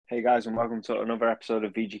Hey guys, and welcome to another episode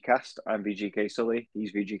of VG Cast. I'm VGK Sully.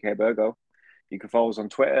 He's VGK Burgo. You can follow us on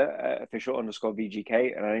Twitter at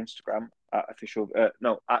official_VGK and on Instagram at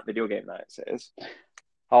at Video Game Nights. It is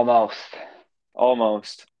Almost.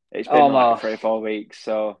 almost. It's been like Almost. 3 or 4 weeks,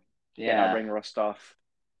 so get that Yeah. ring rust off.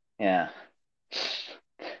 Yeah.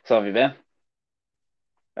 So have you been?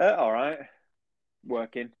 All right,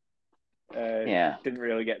 working. Yeah. Didn't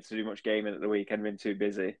really get to do much gaming at the weekend. Been too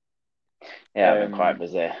busy. Yeah, I've been quite Um,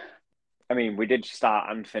 busy. I mean, we did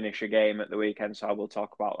start and finish a game at the weekend, so I will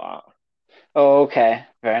talk about that. Oh, okay.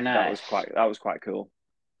 Very nice. That was quite cool.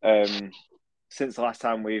 Um, since the last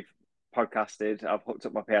time we've podcasted, I've hooked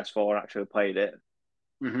up my PS4 and actually played it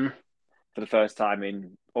Hmm. for the first time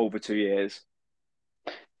in over 2 years.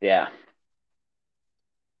 Yeah.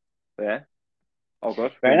 But yeah, all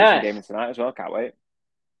good. Very Gonna do some nice. gaming tonight as well. Can't wait.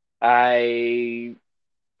 I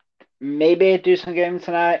maybe do some gaming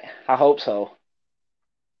tonight. I hope so.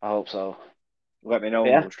 I hope so. Let me know But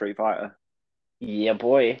when yeah. we'll Street Fighter. Yeah,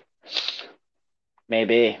 boy.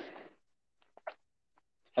 Maybe.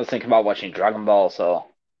 I was thinking about watching Dragon Ball, so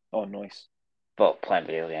Oh, nice. but playing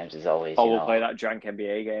video games is always, Oh, we'll play that jank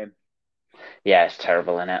NBA game. yeah, it's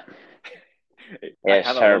terrible, isn't it? I Yeah, it's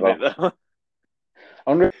kind of love it terrible. though. I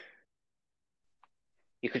wonder if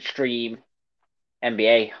you could stream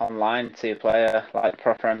NBA online to play like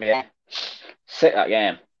proper NBA. Sick that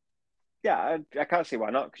game. Yeah, I can't see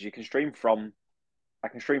why not because you can stream from. I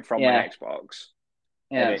can stream from my Yeah, Xbox,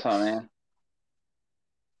 and yeah, that's what I mean.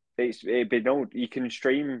 it's it'd be no. You can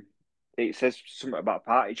stream. It says something about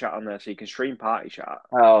party chat on there, so you can stream party chat.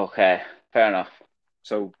 Oh, okay, fair enough.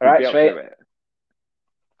 So All we'd be right, able to sweet. do it.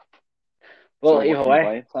 So Well, what either you way,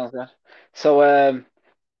 playing? sounds good. So,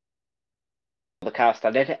 the cast,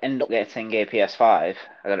 I did end up getting a PS5.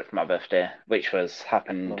 I got it for my birthday, which was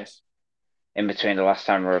happened Nice. in between the last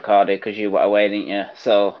time we recorded because you were away, didn't you?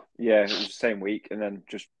 So, Yeah, it was the same week, and then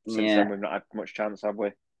just since then yeah, we've not had much chance, have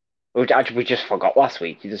we? we just forgot last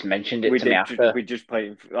week. You just mentioned it We to me did. after. We just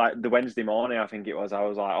played like the Wednesday morning. I think it was. I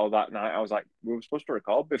was like, oh, that night. I was like, we were supposed to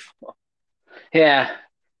record before. Yeah,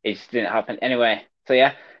 it just didn't happen anyway. So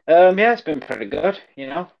yeah, yeah, it's been pretty good.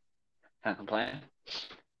 Can't complain.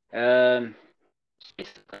 Um,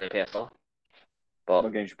 basically PS4. But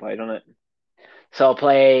What games you played on it? so I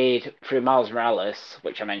played through Miles Morales,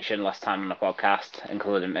 which I mentioned last time on the podcast,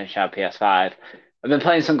 including mention our PS5. I've been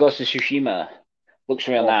playing some Ghost of Tsushima. Looks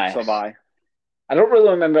real Oh, so nice. have I. I don't really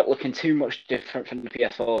remember it looking too much different from the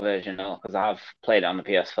PS4 version, though, because I've played it on the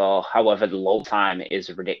PS4. However, the load time is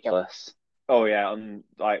ridiculous. Oh yeah, and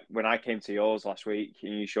like when I came to yours last week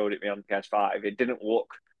and you showed it me on PS5, it didn't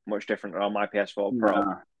look much different than on my PS4 Pro,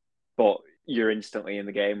 No. but you're instantly in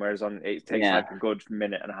the game, whereas on it takes Yeah, like a good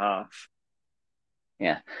minute and a half.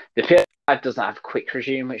 yeah. The PS5 doesn't have quick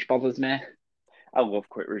resume, which bothers me. I love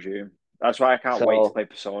Quick Resume. That's why I can't wait to So play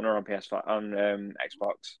Persona on PS5 on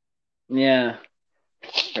Xbox. yeah,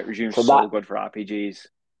 Quick Resume's so so good for RPGs.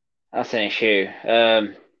 that's an issue.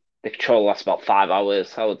 The control lasts about 5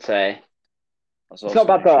 hours, I would say. That's It's not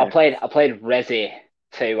also an bad though. I issue. played I played Resi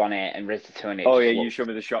 2 on it, and Resi 2 on it Oh just yeah, you looks showed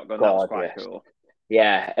me the shotgun. That was quite gorgeous. cool.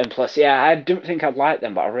 Yeah, and plus, yeah, I don't think I'd like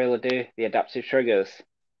them, but I really do. The adaptive triggers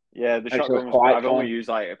Yeah, the actually shotgun looks was cool. quite I've only fun. used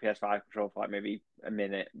like a PS5 control for like maybe a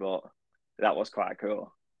minute, but that was quite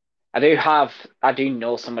cool. I do have, I do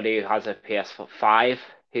know somebody who has a PS5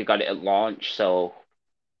 who got it at launch. So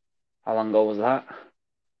how long ago was that?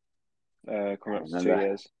 I Coming up can't to two remember.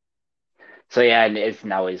 years. So yeah, and it's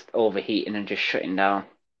now is overheating and just shutting down.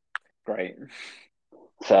 Great.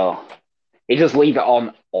 So he does leave it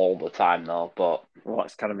on all the time though. But Well,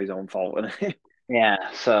 that's kind of his own fault, isn't it? yeah,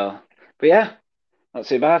 but yeah, not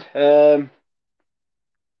too bad.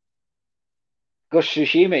 Ghost of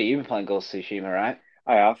Tsushima, you've been playing Ghost of Tsushima, right?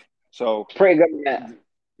 I have. So It's pretty good, yeah.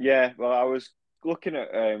 yeah, well, I was looking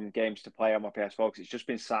at games to play on my PS4 because it's just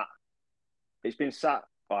been sat. It's been sat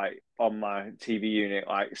like on my TV unit,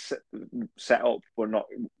 like set up but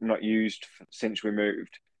not used since we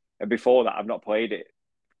moved. And before that, I've not played it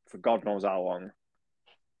for God knows how long.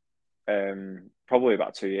 Probably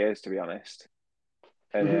about 2 years to be honest.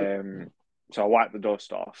 And Mhm. so I wiped the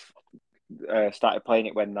dust off. Started playing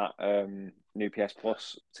it when that new PS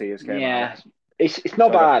Plus tiers came out. Yeah, it's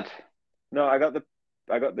not So I got bad. no, I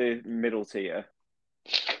got the middle tier.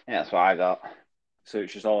 Yeah, that's what I got. So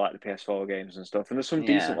it's just all like the PS4 games and stuff. And there's some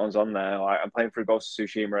decent Yeah. ones on there. Like I'm playing through Ghost of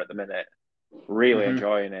Tsushima at the minute. Really Hmm.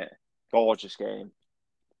 enjoying it. Gorgeous game.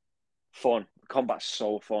 Fun. Combat's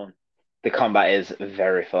so fun. The combat is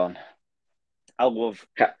very fun. I love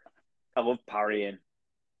Ca- I love parrying.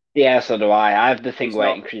 Yeah, so do I. I have the thing It's where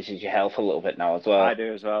it not increases your health a little bit now as I well.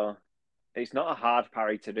 do as well. It's not a hard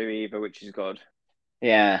parry to do either, which is good.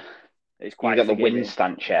 Yeah. It's You quite got the wind forgiving.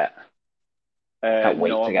 stance yet. Can't wait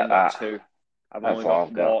No, to I've get only got that. two. I've That's only what got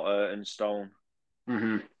I've got. water and stone.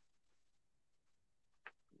 Hmm.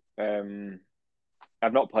 Um,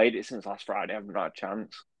 I've not played it since last Friday. I've not had a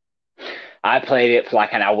chance. I played it for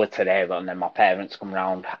like an hour today, but then my parents come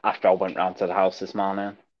round after I went round to the house this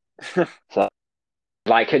morning. So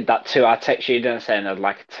like that 2 hour text you didn't saying I'd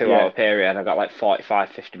like a 2 hour Yeah, period. I got like 45,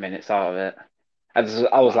 50 minutes out of it. I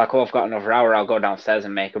was wow. like, oh, I've got another hour. I'll go downstairs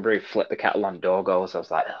and make a brew, flip the kettle on, door goes. I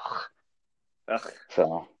was like, ugh. Ugh.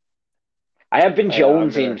 So I have been I'm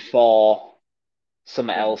jonesing gonna for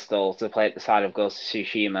something go on. else though to play at the side of Ghost of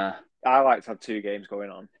Tsushima. I like to have two games going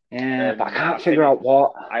on. Yeah, but I I can't figure finished. out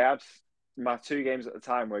what. I had my two games at the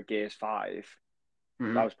time were Gears 5.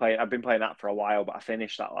 Mhm. I've been playing that for a while, but I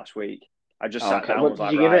finished that last week. I just Oh, sat okay, down and what was did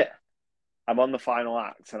like, you give right, it? I'm on the final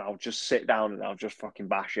act and I'll just sit down and I'll just fucking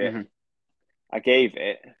bash it. Hmm. I gave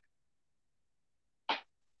it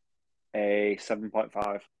a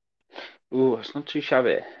 7.5. Ooh, it's not too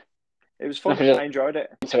shabby. It was fun. Nothing I enjoyed it.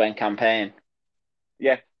 to end campaign.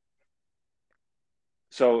 Yeah.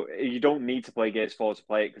 So you don't need to play Gears 4 to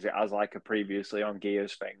play it because it has like a previously on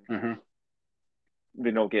Gears thing. Hmm.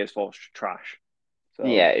 The no Gears 4 trash.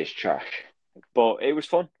 Yeah, So, it's trash. but it was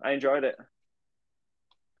fun. I enjoyed it.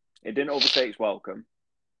 It didn't overstay its welcome.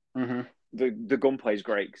 Hmm. The gunplay is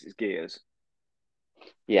great because it's Gears.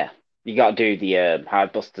 Yeah, you got to do the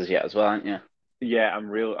hard busters yet as well, aren't you? Yeah, I'm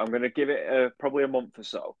gonna give it probably a month or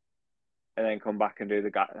so, and then come back and do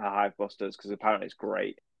the Hive Busters because apparently it's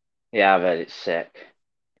great. Yeah, I bet it's sick.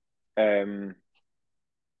 Um,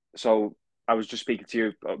 so I was just speaking to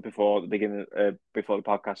you before the beginning, before the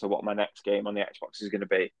podcast, of what my next game on the Xbox is going to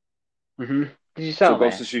be. Hmm. Did you So tell me?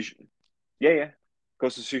 Yeah,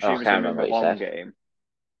 Ghost of Oh, I Tsushima is can't going to be remember my what you long said. game,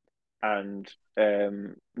 and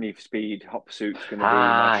Need for Speed Hot Pursuit's going to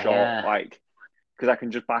be my Ah, short, yeah. like because I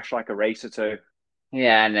can just bash like a race or two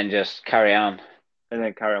Yeah, and then just carry on. and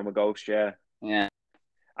then carry on with Ghost. Yeah, Yeah.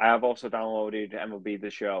 I have also downloaded MLB The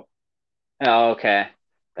Show Oh, okay.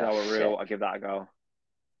 because That's I sick. give that a go.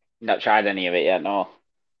 Not tried any of it yet, no.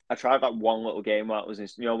 I tried that one little game while it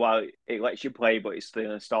was while it lets you play, but it's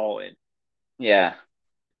still installing. Yeah.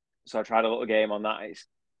 So I tried a little game on that.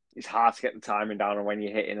 It's hard to get the timing down on when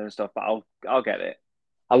you're hitting and stuff, but I'll get it.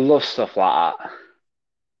 I love stuff like that.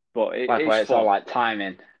 But Like it's where it's all fun. like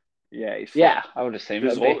timing. Yeah, it's Yeah, fun. I would assume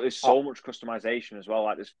it'd be. There's Oh, so much customization as well.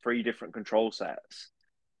 Like there's three different control sets.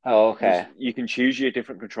 oh, okay. You can choose your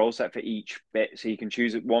different control set for each bit. So you can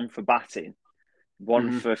choose one for batting, one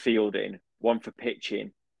Hmm. for fielding, one for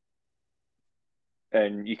pitching,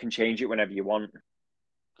 and you can change it whenever you want.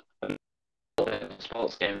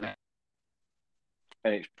 Sports game.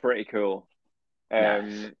 And it's pretty cool.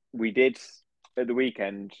 Nice. We did at the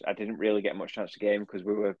weekend. I didn't really get much chance to game because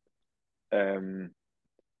we were um,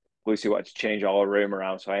 Lucy wanted to change all her room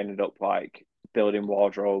around, so I ended up like building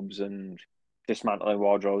wardrobes and dismantling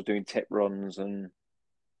wardrobes, doing tip runs and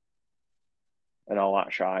all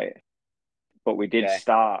that shit. But we did Okay.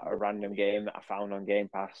 start a random game that I found on Game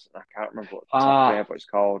Pass. I can't remember what top of my Ah, head what it's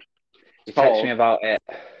called. It's you text me called about it.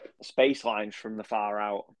 Space Lines from the Far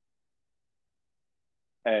Out,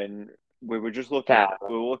 and we were just Yeah.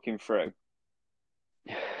 looking through,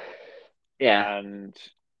 Yeah. and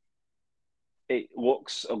it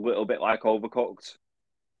looks a little bit like Overcooked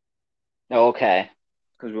Okay.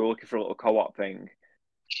 because we were looking for a little co-op thing,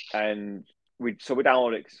 and we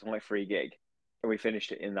downloaded it because it's only 3 gig, and we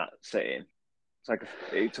finished it in that sitting.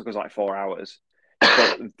 It took us like 4 hours,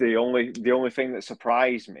 but the only thing that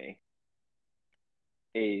surprised me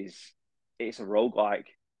is it's a roguelike,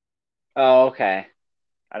 Oh, okay.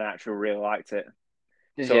 and I actually really liked it.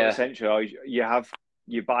 Did So you? essentially,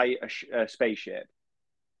 you buy a spaceship,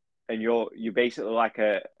 and you're basically like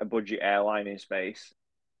a budget airline in space.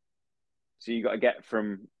 So you got to get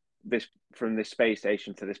from this space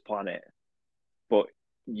station to this planet, but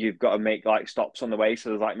you've got to make like stops on the way. So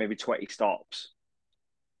there's like maybe 20 stops,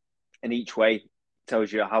 and each way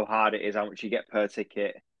tells you how hard it is, how much you get per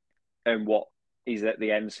ticket, and what is at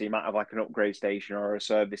the end. So you might have like an upgrade station or a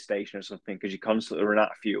service station or something because you constantly run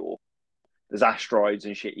out of fuel. There's asteroids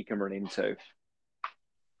and shit you can run into.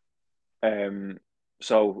 Um,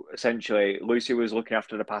 so essentially, Lucy was looking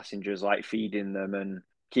after the passengers, like feeding them and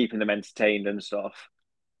keeping them entertained and stuff.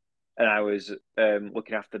 And I was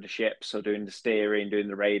looking after the ship, so doing the steering, doing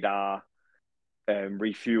the radar,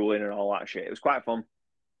 refueling, and all that shit. It was quite fun.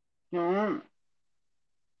 Mm.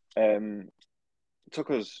 Um, it took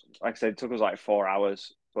us, like I said, it took us like 4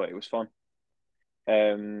 hours, but it was fun.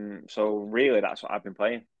 So really, that's what I've been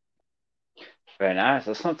playing. Very nice.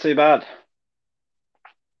 That's not too bad.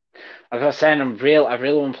 I was saying I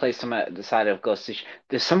really want to play some at the side of Ghost.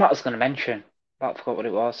 There's something I was going to mention, but I forgot what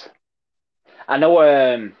it was. I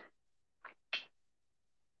know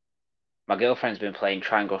my girlfriend's been playing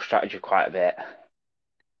Triangle Strategy quite a bit,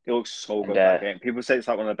 It looks so and good, that game. People say it's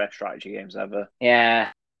like one of the best strategy games ever.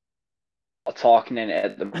 yeah, talking in it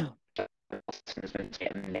at the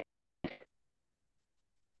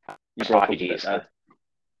You broke up a bit RPGs. there.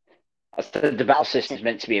 I said the battle system's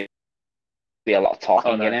meant to be a lot of Oh,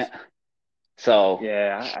 talking in nice. it, so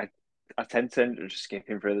Yeah, I tend to just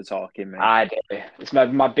skipping through the talking, mate. I do. It's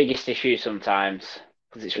my biggest issue sometimes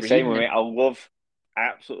because it's The same reading with me. them. I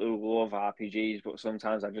absolutely love RPGs, but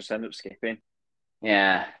sometimes I just end up skipping.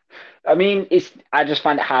 Yeah. I mean, I just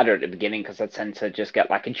find it harder at the beginning because I tend to just get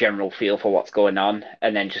like a general feel for what's going on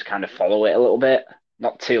and then just kind of follow it a little bit,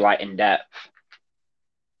 not too like in depth,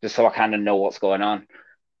 just so I kind of know what's going on.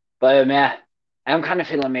 But yeah, I'm kind of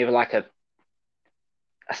feeling maybe like a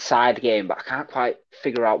side game, but I can't quite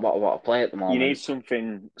figure out what I want to play at the You need moment.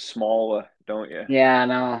 something smaller, don't you, Yeah, I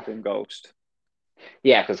know. than Ghost?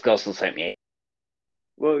 Yeah, because Ghost will take me.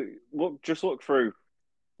 Well, look through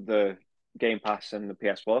the Game Pass and the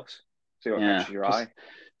PS Plus. See what Yeah, catches your just eye.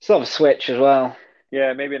 still have a Switch as well.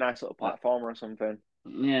 Yeah, maybe a nice little But, platformer or something,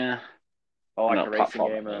 yeah, or like no a racing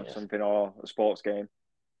platform game or it is. something, or a sports game.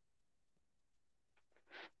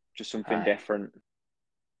 Just something Aye, different.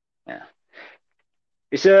 yeah.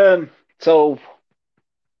 It's so is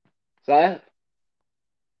that it?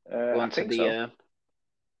 I Going to think the so.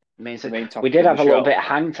 main The thing. main We topic did of the have a little bit show. of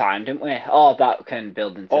hang time, didn't we? Oh, that can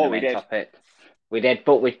build into the Oh, we main did. topic. We did,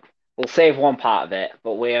 but we'll save one part of it.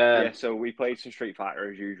 But Yeah, so we played some Street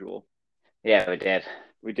Fighter as usual. yeah, we did.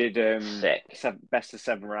 We did Sick. best of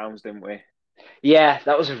 7 rounds, didn't we? Yeah,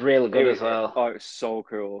 that was really good as well. Oh, it was so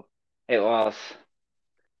cool. It was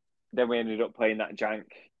Then we ended up playing that jank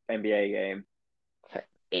NBA game. for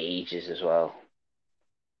ages as well.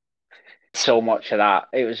 So much of that.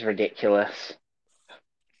 It was ridiculous.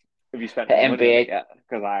 Have you spent any money on it NBA, yet?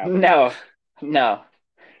 Because I haven't. no, no.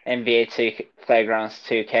 NBA 2 Playgrounds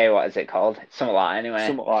 2K, what is it called? It's something like that anyway.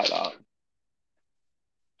 Something like that.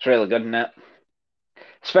 It's really good, isn't it?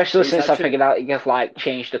 Especially It's since I actually, figured out you can like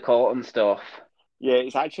change the coat and stuff. yeah,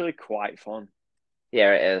 it's actually quite fun.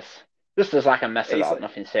 Yeah, it is. Just as like a mess It's about like,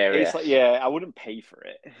 nothing serious. yeah, I wouldn't pay for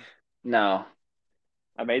it. No.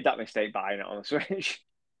 I made that mistake buying it on the Switch.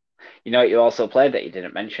 You know what you also played that you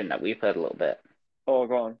didn't mention that we played a little bit? Oh,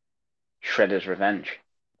 go on. Shredder's Revenge.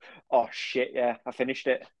 Oh shit, yeah, I finished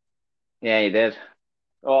it. Yeah, you did.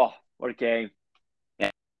 Oh, what a game!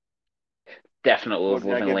 Yeah, definitely What was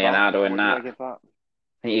did I loving give that? Leonardo in What did I that. give that?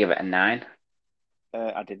 I think you give it a 9.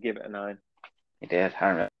 I did give it a 9. You did. I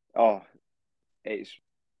remember. Oh, it's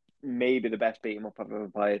maybe the best beat 'em up I've ever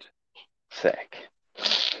played. Sick.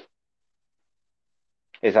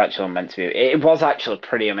 It's actually meant to be. It was actually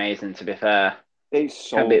pretty amazing, to be fair. It's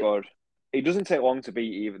Can so be good. It doesn't take long to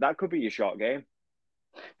beat either. That could be your short game.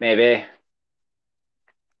 maybe,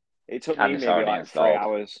 It took and me it's maybe already like three installed.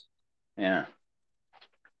 hours. Yeah.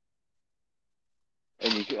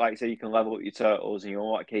 And like I say, you can level up your turtles and you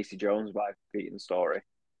unlock Casey Jones by beating the story.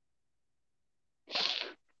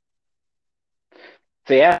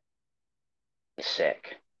 So yeah,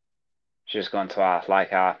 sick. Just going to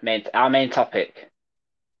our main topic.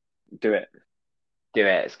 Do it. Do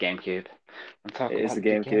it. It's GameCube. I'm It talking is the about the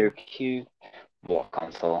GameCube. GameCube. What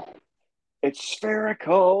console? It's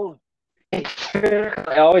spherical.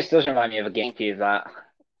 It always does remind me of a GameCube, that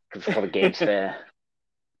because it's called a Game Sphere.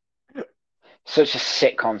 Such a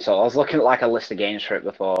sick console. I was looking at like a list of games for it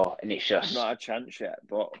before, and it's I've not just had a chance yet,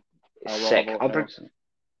 but it's I will have a sick. look I'll bring now. some.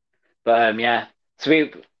 But yeah, so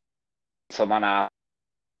we some on our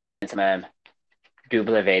some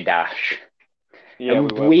W Dash, Yeah, we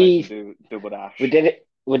and were playing some we Double we Dash. did it.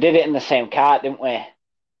 We did it in the same cart, didn't we?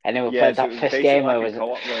 And then we Yeah, played so that it was first basically game where like it a was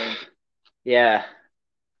co-op game, yeah,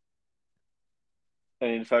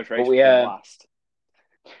 and in the first but race we came last.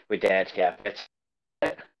 we did yeah. It's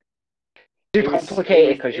too It was it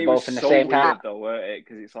complicated was because you're it was both in the so same weird cart. though, weren't it?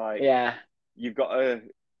 Because it's like Yeah, you've got to.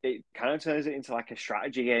 It kind of turns it into like a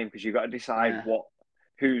strategy game because you've got to decide yeah,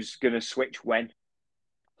 who's gonna switch when,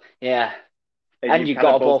 yeah. and And you've you kind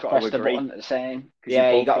got of to both both got to press the button agree at the same. because you've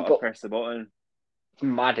Yeah, you both got to got to go. press the button. It's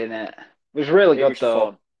mad in it. It was really It good was though.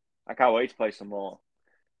 fun. I can't wait to play some more.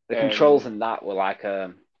 The controls Um, in that were like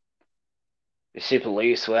super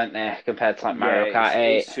loose, weren't they, compared to like yeah, Mario Kart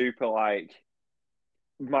it's 8, super like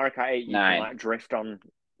Mario Kart 8. You can 9. like drift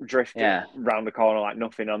Yeah, round the corner like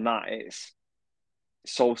nothing on that. It's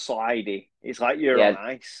so slidey. It's like you're on yeah.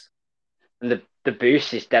 ice. And the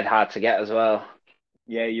boost is dead hard to get as well.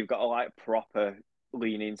 Yeah, you've got to like proper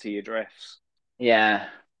lean into your drifts. Yeah,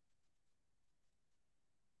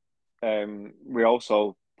 We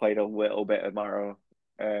also played a little bit of Mario.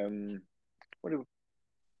 Um, what did we,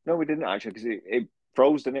 no, we didn't actually because it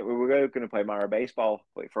froze, didn't it? We were going to play Mario Baseball,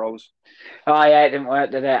 but it froze. Oh yeah, it didn't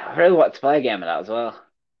work, did it? I really want to play a game of that as well.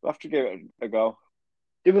 We'll have to give it a go.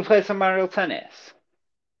 Did we play some Mario Tennis?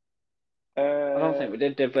 I don't think Uh, we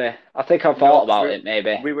did we? I think I no, thought because about it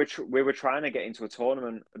maybe. we were trying to get into a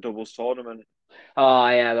tournament, a doubles tournament, Oh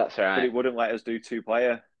yeah, that's but right. it wouldn't let us do two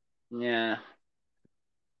player, Yeah.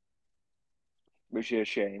 which is a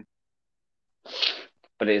shame.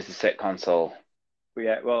 But it is a sick console. But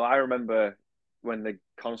yeah, well, I remember when the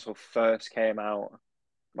console first came out,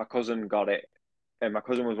 my cousin got it, and my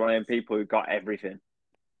cousin was one of them people who got everything.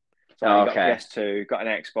 So like, he got Okay. PS2, got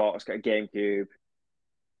an Xbox, got a GameCube,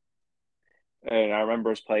 and I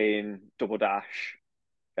remember us playing Double Dash,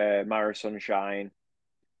 Mario Sunshine,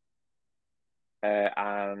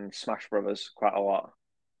 and Smash Brothers quite a lot.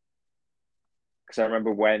 Because I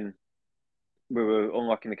remember when we were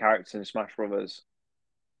unlocking the characters in Smash Brothers,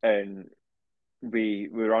 and we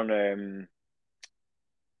were on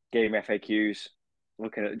game FAQs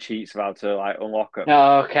looking at the cheats of how to like unlock them,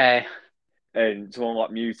 Okay. and to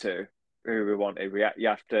unlock Mewtwo, who we wanted, you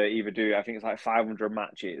have to either do I think it's like 500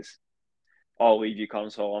 matches or leave your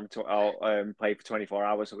console on to play for 24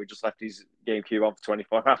 hours. So we just left his GameCube on for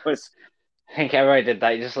 24 hours. I think everybody did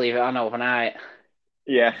that. You just leave it on overnight.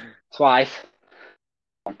 Yeah, Twice.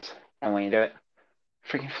 Once. And when you do it,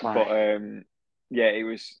 freaking but fly. yeah, it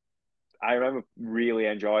was. I remember really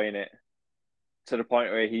enjoying it to the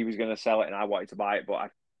point where he was going to sell it and I wanted to buy it,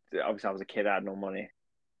 but obviously I was a kid, I had no money.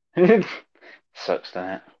 Sucks, doesn't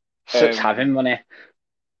it? Sucks Um, having money.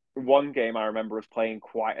 One game I remember us playing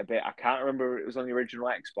quite a bit. I can't remember if it was on the original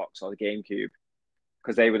Xbox or the GameCube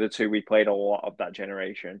because they were the two we played a lot of that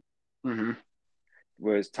generation. Mm-hmm.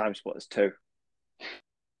 Was Time Splitters 2.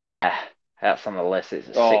 Yeah, that's on the list. It's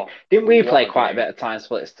a sick. Oh, Didn't we what play a quite a game! bit of Time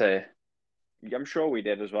Splitters too? I'm sure we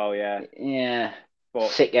did as well, yeah. Yeah. But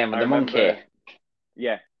Sick game I with the monkey. remember,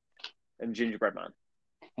 yeah, and Gingerbread Man.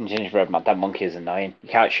 And Gingerbread Man, that monkey is annoying. You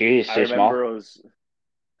can't shoot, it's I too small. remember us.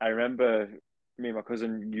 I remember me and my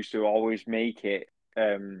cousin used to always make it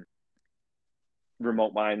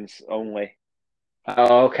remote mines only.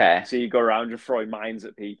 Oh, okay. So you go around and throwing mines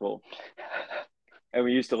at people, and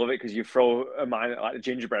we used to love it because you throw a mine at like the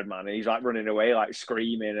gingerbread man, and he's like running away, like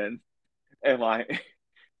screaming and like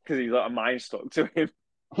because he's like a mine stuck to him.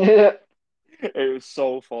 It was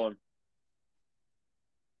so fun.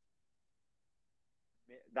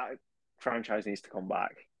 That franchise needs to come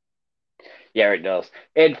back. Yeah, it does.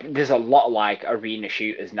 There's a lot of like arena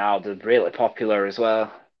shooters now. They're really popular as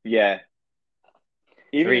well. Yeah,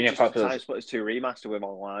 even if Arena just a popular. Time Splitters 2 remaster with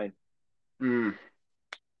online, Mm,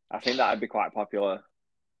 I think that'd be quite popular.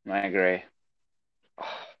 I agree.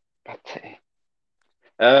 Oh, but,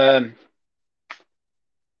 um.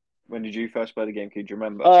 When did you first play the GameCube? Do you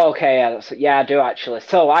remember? Oh, okay. Yeah, I do actually.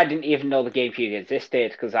 So I didn't even know the GameCube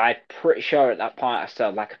existed because I'm pretty sure at that point I still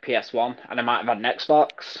had like a PS1 and I might have had an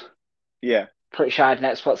Xbox. Yeah. Pretty sure I had an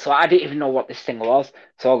Xbox, so I didn't even know what this thing was.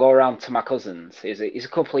 So I'll go around to my cousins. He's a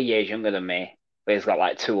couple of years younger than me, but he's got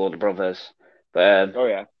like two older brothers. But Oh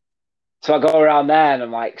yeah. so I go around there and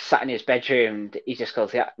I'm like sat in his bedroom. And he just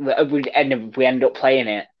goes, "Yeah." We end up playing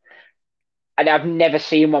it, and I've never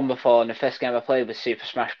seen one before. And the first game I played was Super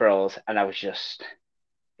Smash Bros. And it was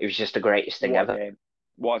just the greatest thing What a ever. game.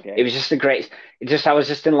 What a It game. was just the greatest. I was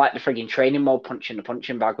just in like the frigging training mode, punching the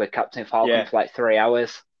punching bag with Captain Falcon Yeah. for like 3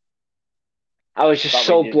 hours. I was just Back when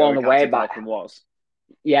so you didn't know blown who away Captain by. Falcon was.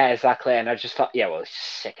 Yeah, exactly. And I just thought, yeah, well, it's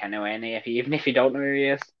sick anyway, even if you don't know who he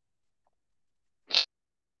is.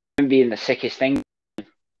 Being the sickest thing.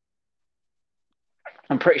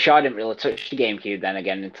 I'm pretty sure I didn't really touch the GameCube then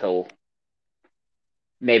again until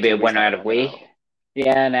maybe Till we when I had started a having Wii. out.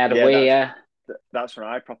 Yeah, and I had a Yeah, Wii, yeah. that's when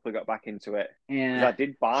I properly got back into it because I Yeah.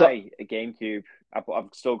 did So, buy a GameCube. I've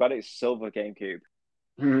still got it, it's a silver GameCube,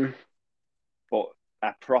 mm, but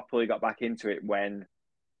I properly got back into it when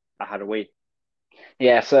I had a Wii.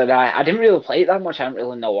 yeah, so I didn't really play it that much. I didn't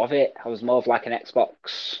really know of it. I was more of like an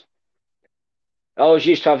Xbox. I always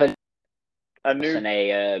used to have a I knew, and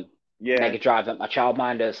a yeah, Mega Drive at my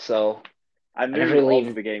childminders, so I I never knew really of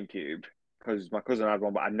even. the GameCube because my cousin had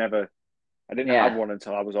one, but I didn't have Yeah. one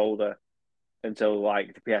until I was older, until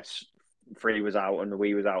like the PS3 was out and the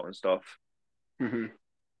Wii was out and stuff. Hmm.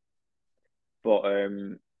 But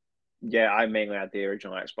yeah, I mainly had the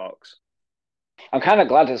original Xbox. I'm kind of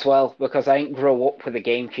glad as well because I didn't grow up with a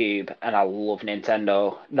GameCube and I love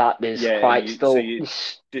Nintendo. That is Yeah, and quite you so still, you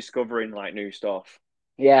discovering like new stuff.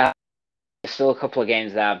 yeah, there's still a couple of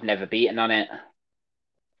games that I've never beaten on it.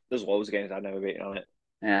 There's loads of games I've never beaten on it.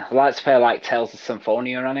 Yeah, I like to play like Tales of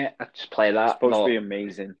Symphonia on it. I just play It's that, supposed to but be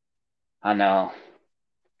amazing. I know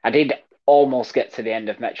I did almost get to the end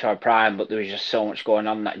of Metroid Prime, but there was just so much going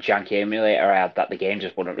on that janky emulator I had that the game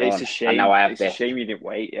just wouldn't Yeah, it's run. a And now shame. I have It's a this. shame you didn't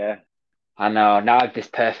wait. Yeah, I know now I have this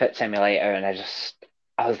perfect emulator, and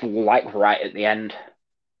I was like right at the end.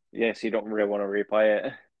 yeah. So you don't really want to replay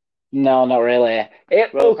it. No, not really.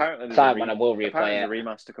 It Well, will decide when I will apparently replay it. there's a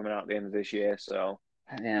remaster coming out at the end of this year. So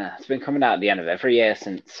Yeah, it's been coming out at the end of every year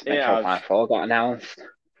since yeah, Metroid Prime 4 got announced.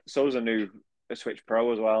 so's a Switch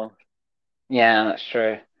Pro as well. Yeah, that's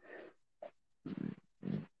true.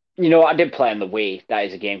 You know what I did play on the Wii? That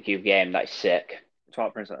is a GameCube game. That's sick.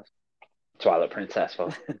 Twilight Princess. Twilight Princess.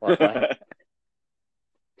 Well, lovely.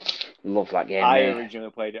 Love that game, I me.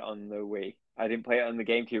 originally played it on the Wii. I didn't play it on the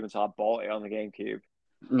GameCube until I bought it on the GameCube.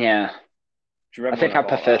 Yeah. Do you I remember when think I I bought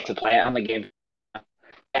prefer that? to play it on the game.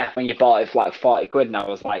 Yeah, when you bought it for like 40 quid and I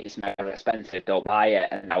was like, it's mega expensive, don't buy it.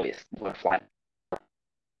 And now it's worth like,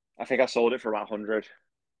 I think I sold it for about 100.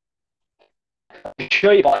 I'm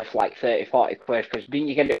sure you bought it for like 30, 40 quid because didn't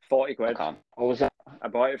you get it 40 quid. on? Or was it? I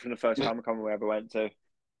bought it from the first Comic Con we ever went to.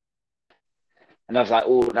 And I was like,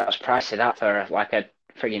 oh, that was pricey that for like a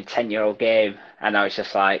freaking 10-year-old game. And I was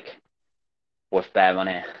just like, worth bare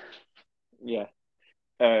money. Yeah.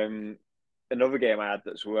 Um, Another game I had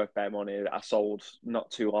that's worth bare money that I sold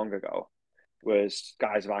not too long ago was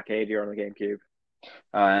Skies of Arcadia on the GameCube.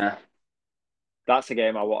 Oh, yeah. That's a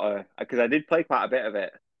game I want to, because I did play quite a bit of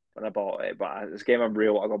it when I bought it, but it's a game I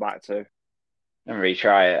really want to go back to. And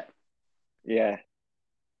retry it. Yeah.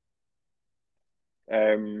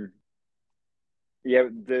 Um, yeah,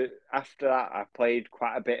 the after that I played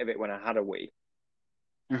quite a bit of it when I had a Wii.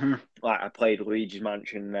 Hmm. Like I played Luigi's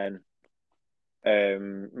Mansion then,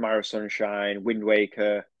 Mario Sunshine, Wind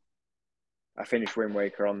Waker. I finished Wind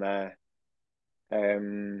Waker on there.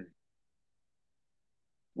 Um,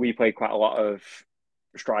 we played quite a lot of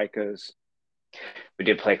Strikers, We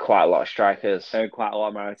did play quite a lot of Strikers. quite a lot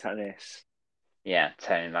of Mario Tennis. Yeah,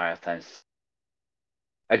 10 marathons.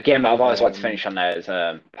 A game I've always wanted to Um, finish on there is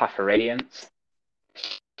Path of Radiance.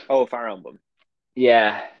 oh, Fire Emblem.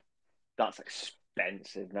 Yeah, That's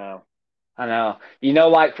expensive now. I know. You know,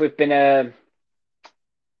 like we've been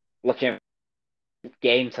looking at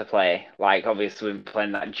game to play. Like obviously we've been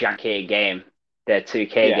playing that janky game, the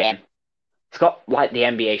 2K Yeah, game. It's got like the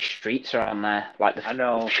NBA Streets are on there. Like I I'm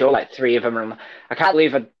know. sure like three of them are on. I can't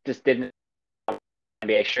believe I just didn't have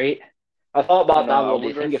NBA Street. I thought I about know.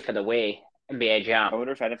 downloading Finger for the Wii, NBA I Jam.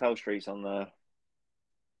 wonder if NFL Street's on there.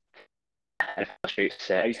 NFL Street's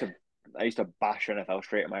I sick. used to I used to bash NFL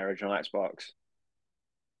Street on my original Xbox.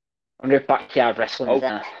 I wonder if Backyard Wrestling's Oh,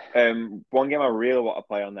 there. one game I really want to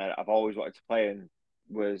play on there, I've always wanted to play in,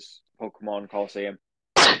 was Pokemon Colosseum.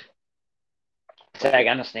 Say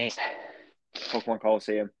again, I sneezed. Pokemon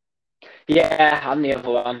Colosseum Yeah, I'm the other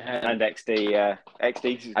one. and XD.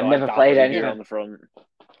 XD's I've got like never Darth played any of Vader on them. the front.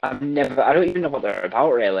 I don't even know what they're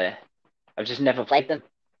about really. I've just never played them.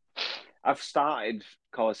 I've started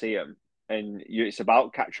Colosseum, and it's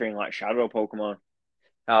about capturing like shadow Pokemon.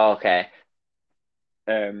 Oh, okay.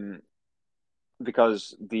 Um,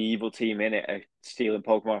 because the evil team in it are stealing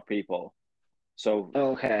Pokemon off people, so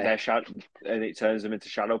Okay. they're shadow, and it turns them into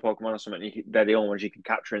shadow Pokemon or something. They're the only ones you can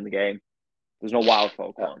capture in the game. There's no wild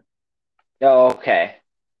Pokemon. Oh, okay.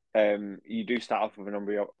 You do start off with an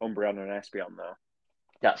Umbreon and an Espeon though.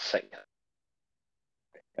 That's sick.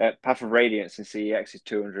 Path of Radiance in CEX is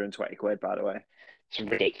 220 quid, by the way. It's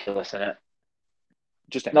ridiculous, isn't it?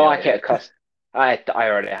 Just No, I emulate can't it. cost. I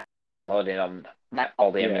already have loaded on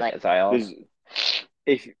all the Yeah. emulators I own.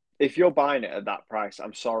 There's, if you're buying it at that price,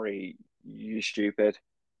 I'm sorry, you're stupid.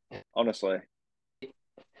 Honestly,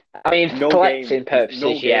 I mean, for no collecting game is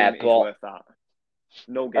purposes, yeah, but worth that.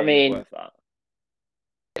 No I game is mean, worth that.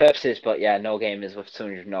 purposes, but yeah, no game is worth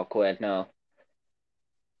 200 no quid. No.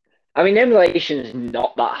 I mean, emulation's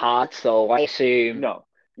not that hard, so I assume. No,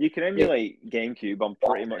 you can Yeah, emulate GameCube on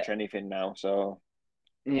pretty much anything now. So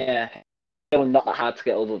yeah, still not that hard to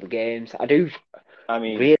get all of the games. I do I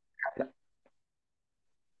mean, really.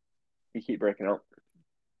 you keep breaking up.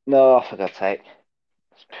 No, for God's sake,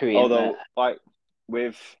 it's pre-internet. Although, like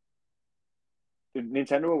with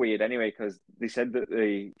Nintendo were weird anyway because they said that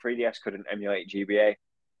the 3DS couldn't emulate GBA,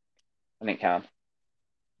 I think can.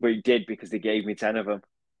 but it did because they gave me 10 of them.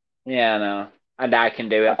 Yeah, I know. And I can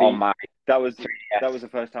do I it on beat my that was 3DS. the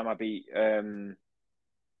first time I beat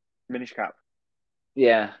Minish Cap.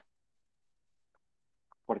 Yeah.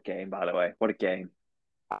 What a game, by the way. What a game.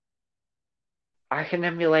 I can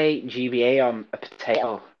emulate GBA on a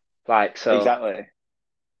potato. Like, so Exactly.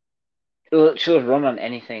 it'll run on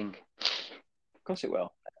anything. Of course it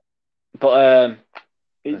will. But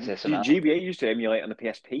GBA used to emulate on the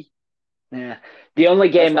PSP. Yeah. The only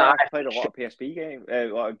That's game why that I've played a lot of PSP game, a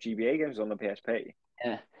lot of GBA games on the PSP.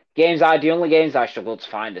 yeah. The only games I struggled to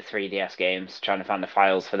find are 3DS games, trying to find the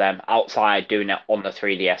files for them outside doing it on the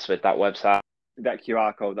 3DS with that website. That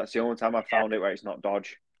QR code. That's the only time I found it where it's not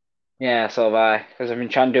Dodge. Yeah, so have I, because I've been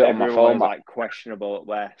trying to do it on my Everyone phone, is but like questionable at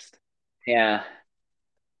best. yeah,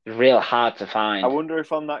 it's real hard to I find. wonder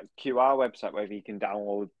if on that QR website whether you can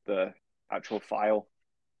download the actual file.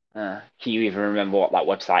 Can you even remember what that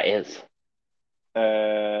website is?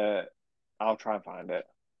 I'll try and find it.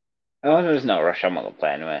 Oh, there's no rush. I'm not gonna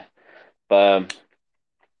play anyway. But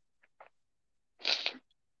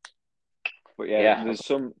But yeah, yeah,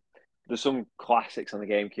 there's some classics on the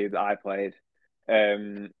GameCube that I played.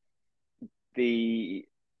 Um, I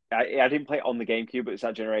didn't play it on the GameCube, but it's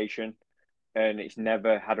that generation, and it's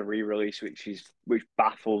never had a re-release, which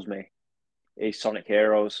baffles me. Is Sonic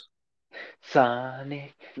Heroes.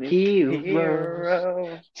 Sonic Heroes.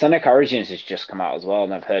 Heroes. Sonic Origins has just come out as well,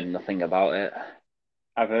 and I've heard nothing about it.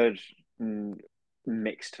 I've heard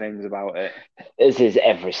mixed things about it. This is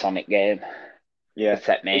every Sonic game Yeah,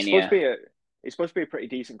 except it's supposed to Mania. be a pretty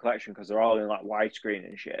decent collection because they're all in like widescreen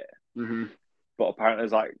and shit. Mm-hmm. But apparently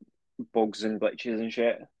there's like bugs and glitches and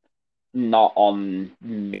shit. Not on,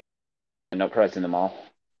 not present them all.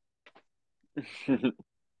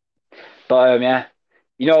 But yeah,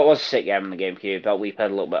 you know it was a sick game on the GameCube that we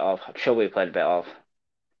played a little bit of. I'm sure we played a bit of.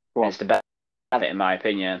 Go And on. it's the best of it in my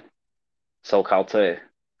opinion. Soul Cal 2.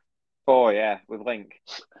 Oh yeah, with Link.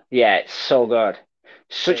 Yeah, it's so good. It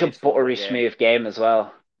Such a is fun, that buttery game. smooth game as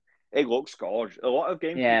well. It looks gorgeous. A lot of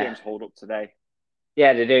GameCube Yeah. games hold up today.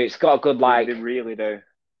 Yeah, they do. It's got a good They like really do.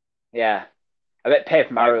 yeah. I bet Paper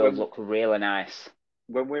Like Mario would look really nice.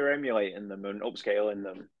 when we were emulating them and upscaling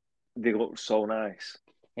them, they look so nice.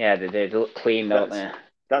 Yeah, they do. They look clean, don't That's they?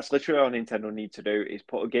 that's literally all Nintendo need to do is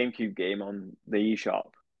put a GameCube game on the eShop,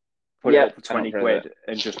 put it up Yep, for and 20 upgrade it. quid,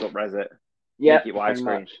 and just upres it. Make it Yep, pretty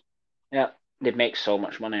widescreen. much. Yep. They'd make so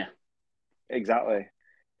much money. Exactly.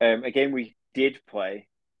 A game we did play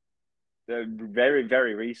very,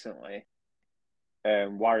 very recently,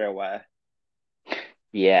 WarioWare.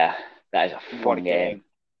 Yeah, that is a What a fun game. game.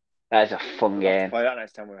 That is a fun We'll have to game. play that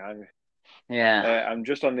next time we hang. Yeah. I'm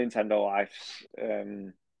just on Nintendo Life's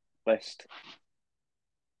list.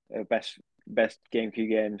 Best GameCube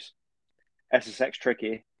games. SSX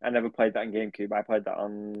Tricky. I never played that in GameCube. I played that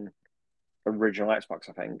on original Xbox,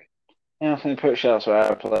 I think. Yeah, I'm pretty sure that's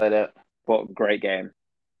where I played it. But great game.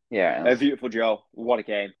 Yeah, it is. Beautiful Joe. What a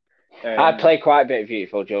game. I played quite a bit of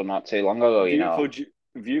Beautiful Joe not too long ago, you know.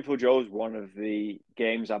 Beautiful Joe is one of the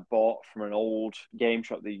games I bought from an old game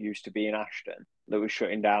shop that used to be in Ashton that was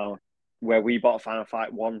shutting down, where we bought Final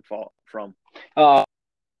Fight 1 from. Oh,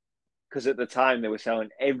 Because at the time they were selling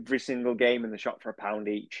every single game in the shop for £1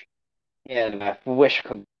 each. yeah, I wish I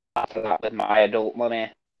could after that with my adult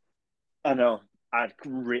money. I know. At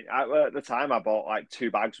the time I bought like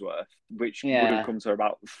 2 bags worth, which would have Yeah, come to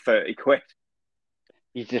about 30 quid.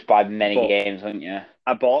 you just buy many But games, wouldn't you?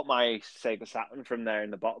 I bought my Sega Saturn from there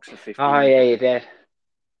in the box for Oh, 15 yeah, you quid. did.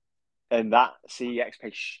 And that CEX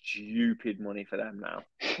pays stupid money for them now.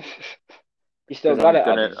 You still Because got I'm it, or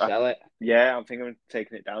gonna, did you sell it? yeah, I'm thinking of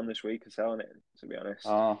taking it down this week and selling it. To be honest,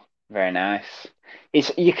 of Oh, very nice.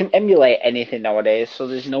 It's you can emulate anything nowadays, so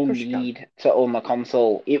there's no course you can. need to own the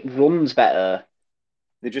console. It runs better.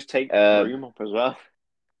 They just take Um, room up as well,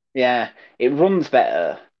 yeah, it runs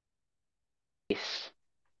better.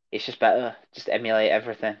 It's just better. Just emulate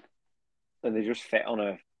everything. and they just fit on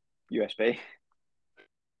a USB.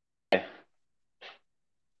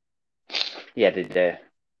 Yeah, they do.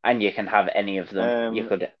 And you can have any of them. You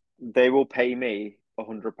could. They will pay me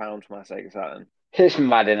 £100 for my Sega Saturn. It's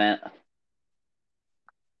mad, in it?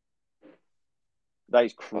 That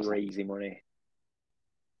is crazy money.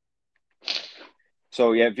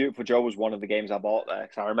 So yeah, Beautiful Joe was one of the games I bought there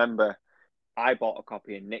because I remember I bought a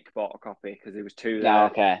copy and Nick bought a copy because there was two Yeah, there,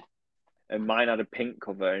 okay. and mine had a pink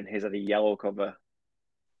cover and his had a yellow cover.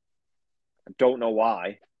 I don't know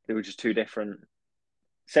why. They were just two different.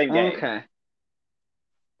 Same game. Okay.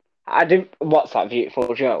 I didn't. What's that,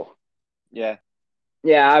 Beautiful Joe? Yeah.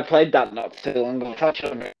 Yeah, I played that not too long ago.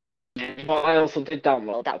 But I also did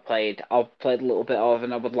download that. I played a little bit of,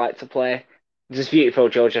 and I would like to play. Just Beautiful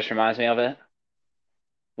Joe just reminds me of it.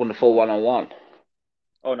 Wonderful 101.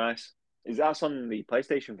 Oh, nice. Is that on the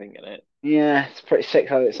PlayStation thing in it? Yeah, it's pretty sick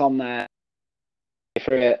how it's on there.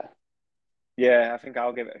 For it. Yeah, I think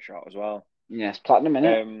I'll give it a shot as well. Yeah, it's platinum in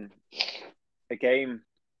it. A game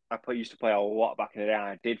used to play a lot back in the day.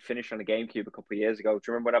 I did finish on the GameCube a couple of years ago. Do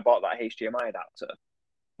you remember when I bought that HDMI adapter?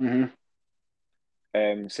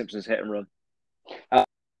 Mm-hmm. Simpsons Hit and Run. Oh,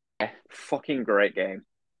 okay. Fucking great game.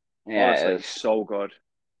 Yeah, Honestly, it it's is. so good.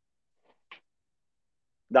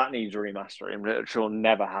 That needs remastering, which will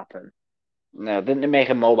never happen. No, didn't they make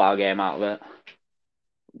a mobile game out of it?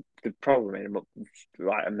 They've probably made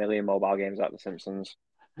like a million mobile games out of The Simpsons.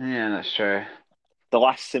 Yeah, that's true. The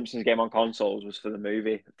last Simpsons game on consoles was for the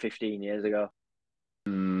movie 15 years ago.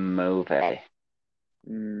 Movie.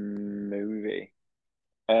 Movie.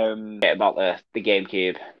 Bit about the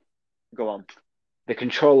GameCube. Go on. The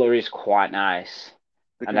controller is quite nice,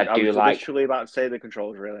 and I I do was like. literally about to say the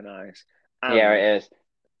controls really nice, Yeah, and it is.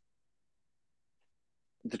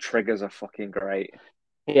 the triggers are fucking great.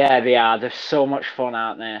 Yeah, they are. They're so much fun,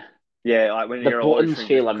 aren't they? Yeah, like when The you're a load buttons screen, just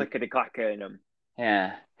feel clickety clacking them.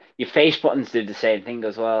 yeah. Your face buttons do the same thing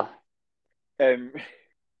as well. Um,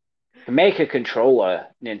 To make a controller,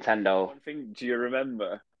 Nintendo one thing, do you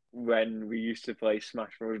remember when we used to play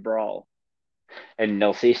Smash Bros. Brawl? and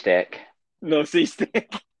no C stick. No C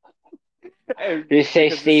stick, You say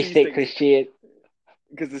because C stick because she.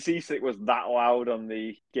 the C stick was that loud on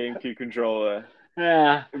the GameCube controller.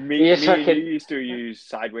 Yeah, Me, you just me and you fucking used to use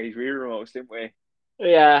sideways Wii remotes, didn't we?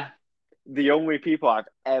 yeah. The only people I've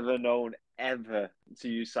ever known ever to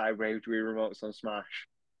use sideways Wii remotes on Smash.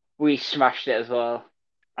 We smashed it as well.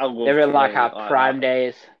 I They loved were like playing our it like prime that.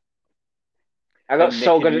 days. I got And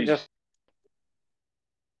Nick so can good at use. just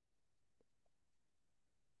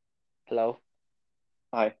hello.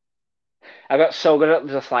 Hi. I got so good at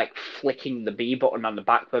just like flicking the B button on the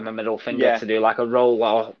back with my middle finger Yeah, to do like a roll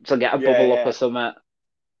or to get a yeah, bubble up or yeah. something.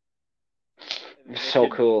 And then Nick So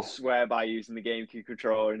could cool. swear by using the GameCube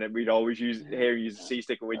controller, and then we'd always use the C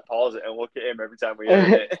stick, and we'd pause it and look at him every time we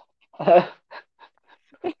heard it.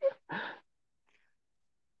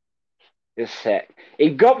 It's sick.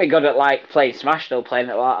 It got me good at like playing Smash though, playing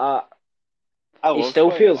it like that. I It loved still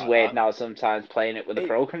playing it feels like weird that. now sometimes playing it with a It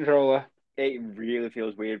pro controller. it really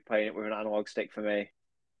feels weird playing it with an analog stick for me.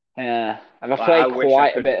 Yeah. And I Like I played wish I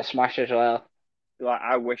quite a could. bit of Smash as well. Like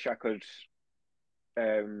I wish I could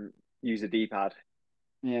um use a D pad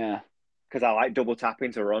Yeah. because I like double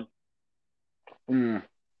tapping to run. Mm.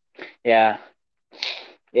 Yeah.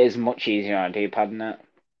 It is much easier on a D-pad, isn't it?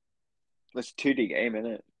 It's a 2D game,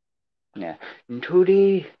 isn't it? Yeah. In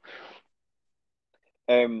 2D.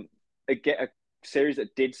 Um, a series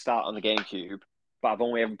that did start on the GameCube, but I've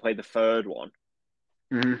only ever played the third one.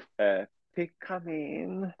 Mm.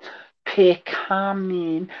 Pikmin.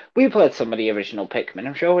 Pikmin. We played some of the original Pikmin,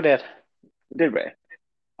 I'm sure we did. Did we?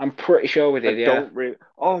 I'm pretty sure we I did, yeah. don't really.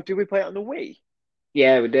 Oh, did we play it on the Wii?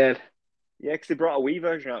 Yeah, we did. Yeah, because they brought a Wii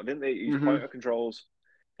version out, didn't they? Use Hmm. pointer controls.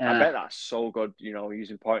 I Yeah. bet that's so good,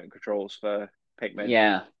 using pointer controls for Pikmin.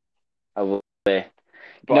 Yeah. I will be.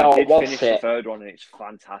 But You I know what did was finish the sick? third one, and it's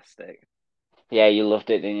fantastic. Yeah, you loved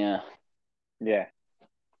it, didn't you? Yeah.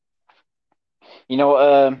 You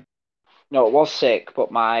know, no, it was sick,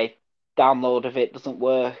 but my download of it doesn't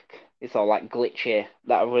work. It's all like glitchy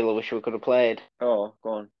that I really wish we could have played. Oh, go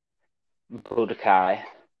on. Budokai.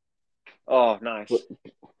 Oh, nice.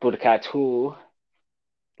 Budokai 2.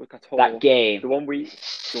 Look at That all. game.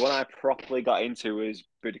 The one I properly got into was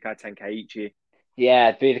Budokai Tenkaichi.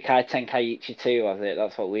 Yeah, Budokai Tenkaichi 2 was it?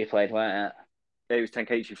 That's what we played, weren't It was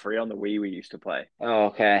Tenkaichi 3 on the Wii we used to play. it? Oh,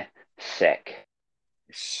 okay. Sick.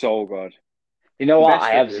 It's so good. You know The what? best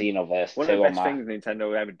I have thing, Xenoverse one of 2 the on best my. things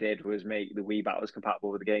Nintendo ever did was make the Wii battles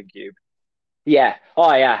compatible with the GameCube. Yeah.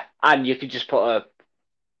 Oh, yeah. And you could just put a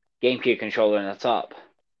GameCube controller in the top.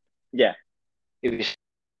 Yeah, It was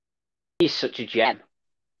He's such a gem.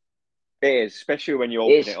 it is, especially when you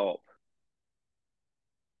open it It's up.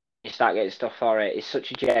 you start getting stuff for it. It's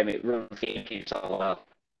such a gem. It runs GameCube so well.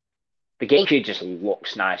 The GameCube just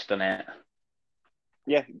looks nice, doesn't it?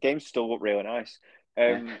 Yeah, games still look really nice.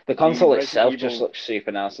 Yeah. The The console Resident itself just Evil, looks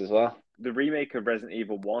super nice as well. the remake of Resident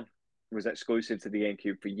Evil 1 was exclusive to the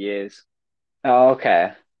GameCube for years Oh,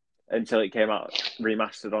 okay. until it came out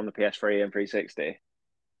remastered on the PS3 and 360.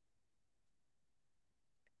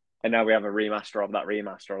 And now we have a remaster of that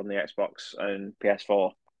remaster on the Xbox and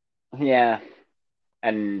PS4. Yeah.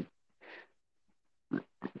 And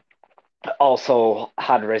also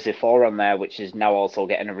had Resi 4 on there, which is now also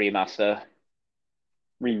getting a remaster.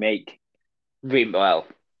 Remake. Well,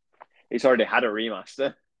 It's already had a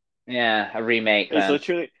remaster. yeah, a remake then.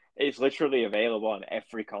 It's literally available on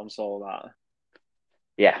every console that.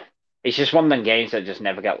 Yeah. It's just one of them games that just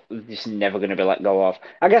never going to be let go of.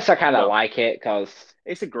 I guess I kind of No, like it because,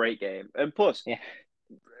 it's a great game. And plus, yeah,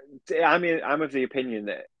 I'm of the opinion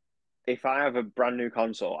that if I have a brand new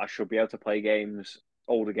console, I should be able to play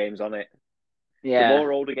older games on it. The yeah,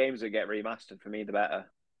 more older games that get remastered for me, the better.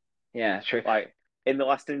 yeah, true. Like in The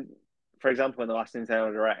Last for example, in the last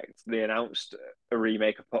Nintendo Direct, they announced a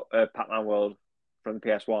remake of Pac-Man World from the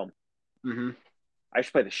PS1. Hmm. I used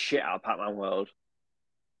to play the shit out of Pac-Man World.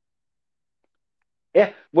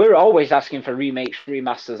 Yeah, we're always asking for remakes,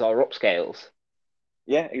 remasters, or upscales.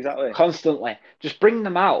 Yeah, exactly. Constantly. Just bring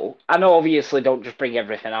them out. I know, obviously, don't just bring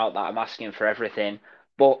everything out that I'm asking for everything.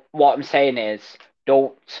 But what I'm saying is,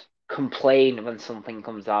 don't complain when something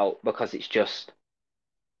comes out because it's just.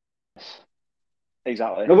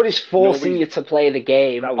 Exactly. Nobody's forcing Nobody's. you to play the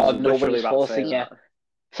game, That was or literally nobody's about saying forcing you that.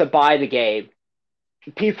 to buy the game.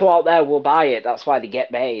 People out there will buy it. That's why they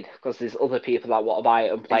get made, because there's other people that want to buy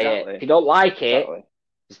it and play it. If Exactly. you don't like it, Exactly.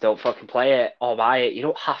 just don't fucking play it or buy it. You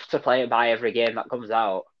don't have to play and buy every game that comes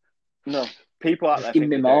out. No, people out Just there give think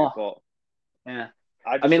me they do, more. but Yeah.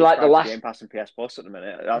 I I just mean, like the subscribe to last. Game Pass and PS Plus at the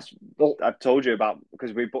minute. That's Well, I've told you about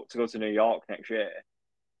because we booked to go to New York next year.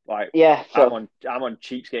 Like yeah. I'm So on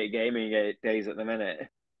cheapskate gaming days at the minute.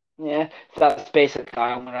 yeah, that's basically how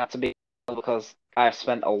I'm gonna have to be because I've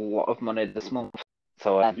spent a lot of money this month.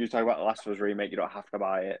 So You talk about the Last of Us remake, you don't have to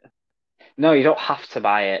buy it. no, you don't have to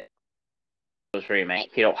buy it.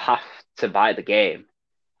 Remake. You don't have to buy the game.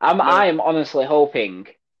 I No, am honestly hoping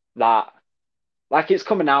that like it's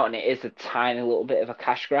coming out and it is a tiny little bit of a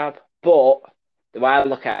cash grab, but the way I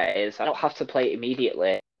look at it is I don't have to play it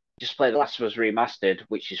immediately. Just play The Last of Us Remastered,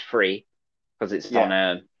 which is free because it's on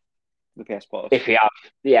yeah, the PS Plus. if you have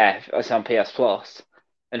yeah, it's on PS Plus.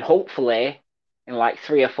 And hopefully in like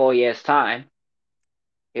 3 or 4 years' time,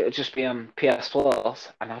 it'll just be on PS Plus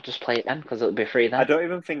and I'll just play it then because it'll be free I then. don't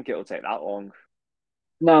even think it'll take that long.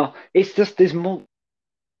 No, it's just there's more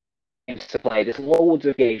games to play. There's loads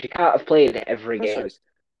of games. You can't have played every That's game. what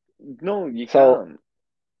no, you So can't.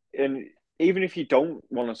 And even if you don't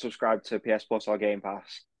want to subscribe to PS Plus or Game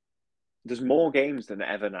Pass, there's more games than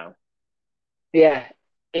ever now, yeah,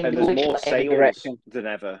 in and there's more literally every sales direction than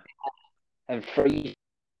ever. and free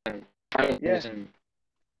and Yeah, times and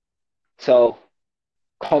so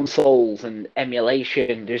consoles and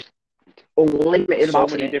emulation. There's there's unlimited so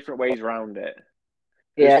amounts of many it. different ways around it.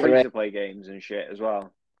 There's Yeah, free there to play games and shit as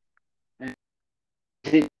well.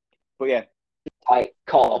 is. But yeah, Like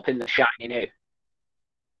go caught on. up in the shiny new.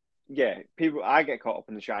 Yeah, people. I get caught up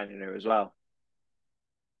in the shiny new as well.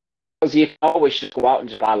 Because you can always just go out and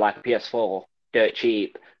just buy like a PS4 dirt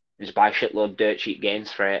cheap, and just buy a shitload of dirt cheap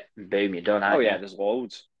games for it, and boom, you're done, Oh aren't you? yeah, there's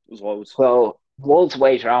loads. There's loads, So loads of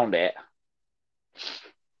ways around it.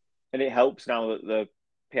 and it helps now that the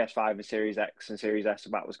PS5 and Series X and Series S are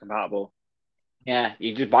backwards compatible. Yeah,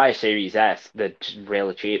 you just buy a Series S, they're just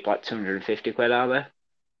really cheap, like 250 quid, are they?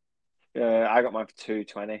 I got mine for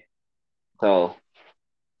 220. So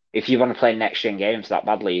if you want to play next gen games that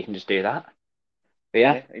badly, you can just do that. But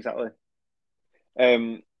yeah, Yeah, exactly.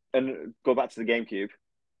 Um, and go back to the GameCube.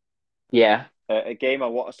 yeah, A game I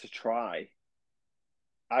want us to try.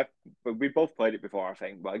 I we both played it before, I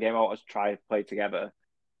think, but a game I want us to try play together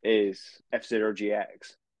is F-Zero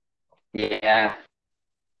GX. yeah.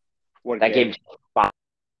 What a That game! game's fast.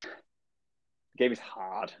 The game is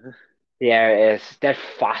hard. Yeah, it is. They're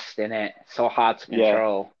fast in it. So hard to Yeah,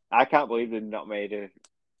 control. I can't believe they've not made a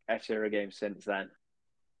F-Zero game since then.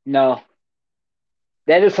 No,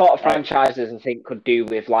 they're the sort of Like, franchises I think could do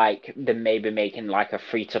with like them maybe making like a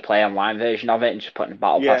free to play online version of it and just putting a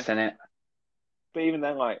battle yeah, pass in it. but even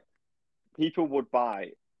then, like people would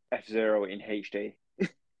buy F-Zero in HD.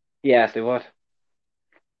 Yeah, they would.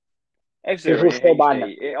 F-Zero People in still buying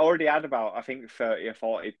them. HD. It already had about I think 30 or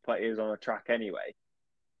 40 players on a track anyway.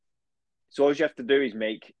 So all you have to do is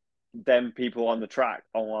make them people on the track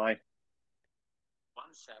online.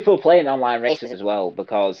 People playing online races as well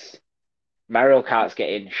because Mario Kart's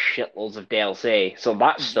getting shitloads of DLC, so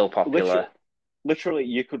that's still Literally, popular. literally,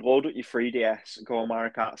 you could load up your 3DS, go on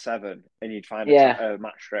Mario Kart 7, and you'd find Yeah, a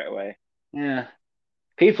match straight away. yeah.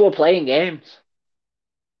 People are playing games.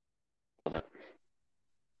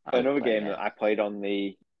 I love Another playing game that games. I played a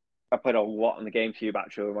lot on the GameCube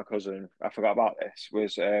actually with my cousin. I forgot about this.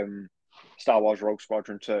 Was Star Wars Rogue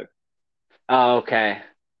Squadron 2. Oh, okay.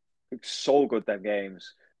 It's so good them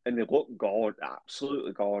games, and they look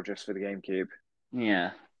absolutely gorgeous for the GameCube.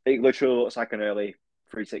 Yeah. It literally looks like an early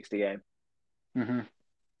 360 game. Hmm.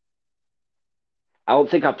 I don't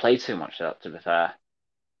think I played too much of that, to be fair.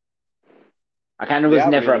 I kind of They was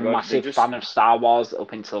are never a really good. They massive just fan of Star Wars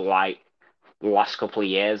up until like the last couple of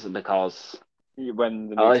years because when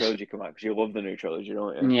the I new was, trilogy come out because you love the new trilogy,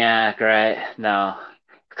 don't you? yeah, great. No,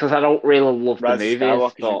 because I don't really love the Rise of movies,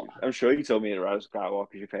 Skywalker. but I'm sure you told me that Rise of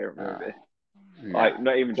Skywalker is your favorite uh, movie. no. Like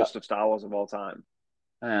not even So, just of Star Wars of all time.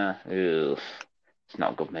 oof, it's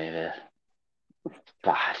not a good movie.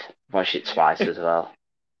 Bad. Watched it twice as well.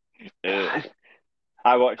 Ugh. Bad.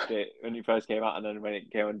 I watched it when it first came out, and then when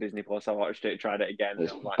it came on Disney Plus, I watched it, tried it again, and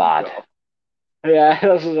It's I'm like, bad. no. Yeah,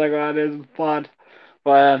 that's what like, man, it's bad.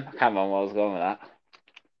 But I can't remember where I was going with that.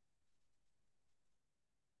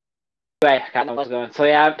 Anyway, I can't remember where I was going. So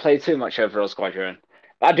yeah, I haven't played too much of Rogue Squadron.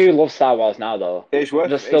 I do love Star Wars now, though. Just still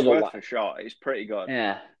It's don't worth like. a shot. It's pretty good.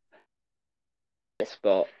 Yeah,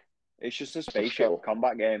 but It's just a just spaceship still.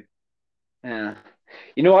 combat game. Yeah.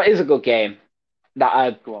 You know what is a good game that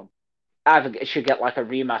I Go on. either should get like a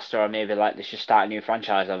remaster or maybe like they should start a new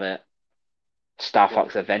franchise of it. Star Go on.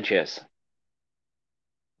 Fox Adventures.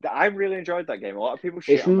 I really enjoyed that game. A lot of people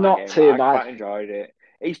shit It's on that not game, but too I bad. quite enjoyed it.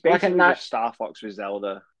 It's Like a basically nice, just Star Fox with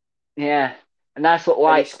Zelda, yeah, a nice little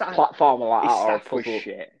and like platformer like his that or a staff was puzzle.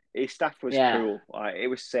 shit. His staff was Yeah, cool. Like it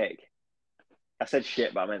was sick. I said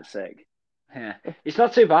shit, but I meant sick. yeah. It's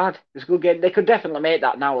not too bad. It's a good game. They could definitely make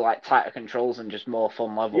that now like tighter controls and just more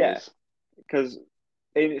fun Yeah, levels. because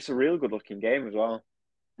it's a real good looking game as well,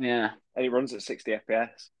 Yeah. and it runs at 60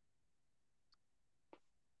 FPS.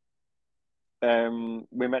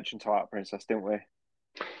 We mentioned Twilight Princess, didn't we?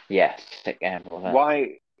 Yeah, sick game. Love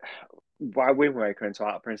it. Why Wind Waker and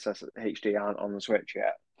Twilight Princess HD aren't on the Switch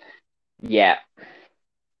yet? Yeah.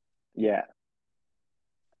 Yeah,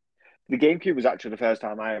 the GameCube was actually the first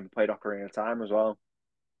time I ever played Ocarina of Time as well.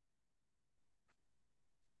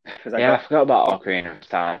 Because Yeah, I forgot about Ocarina of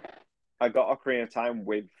Time. I got Ocarina of Time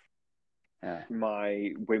with Yeah.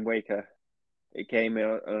 my Wind Waker. It came in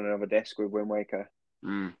on another disc with Wind Waker.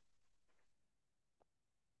 Mm.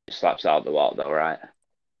 Slaps out the wall though, right?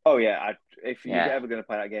 Oh yeah, if you're Yeah. ever going to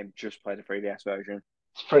play that game, just play the 3DS version.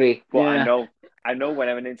 It's pretty. But Yeah. I know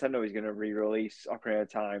whenever Nintendo is going to re-release Ocarina of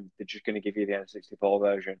Time, they're just going to give you the N64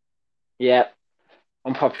 version Yeah.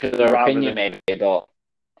 Unpopular rather opinion, than maybe, but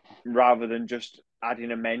just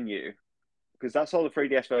adding a menu, because that's all the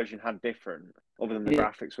 3DS version had different. Other than the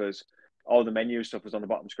yeah. graphics was all the menu stuff was on the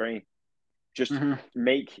bottom screen. Just Hmm.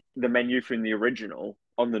 make the menu from the original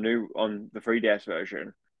on the 3DS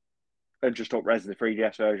version, and just up-res the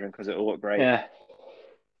 3DS version because it'll look great. Yeah.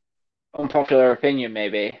 Unpopular opinion,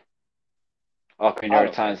 maybe. Ocarina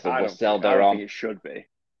of Time's the worst Zelda I don't think on. it should be.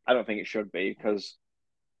 I don't think it should be because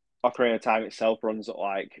Ocarina of Time itself runs at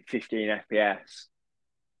like 15 FPS,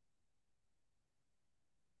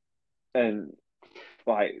 and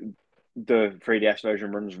like the 3DS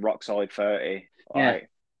version runs rock solid 30. Yeah. Like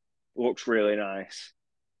looks really nice.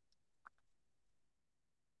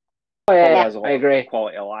 Oh yeah, Probably yeah, has a I lot of agree.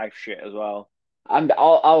 quality of life shit as well.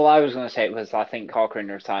 All I was gonna say was I think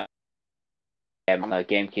Ocarina of Time on the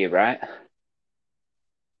GameCube, right?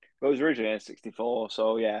 But it was originally N64,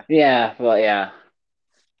 so yeah. Yeah, but yeah.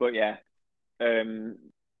 But yeah, um,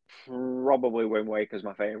 probably Wind Waker's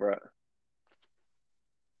my favorite.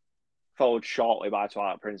 Followed shortly by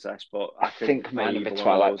Twilight Princess, but I I could think play mine would be either one of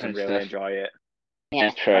Twilight those and really Princess. enjoy it.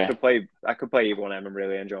 Yeah, true. I could play either one of them and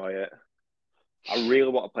really enjoy it. I really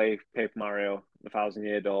want to play Paper Mario: The Thousand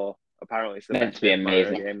Year Door. Apparently, it's the Meant to best be Paper Mario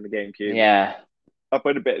amazing. game in the GameCube. Yeah. I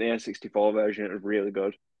played a bit of the N64 version. It was really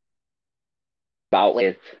good. About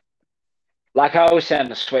with like I always say on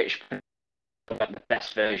the Switch, the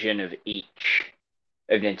best version of each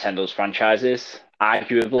of Nintendo's franchises,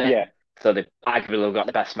 arguably. Yeah, So they arguably got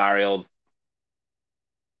the best Mario,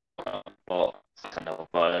 but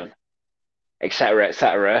etc.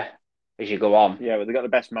 etc. As you go on, yeah, but they got the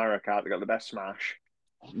best Mario Kart. They got the best Smash.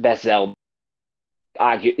 best Zelda.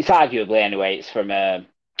 It's arguably anyway. It's from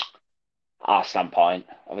our standpoint,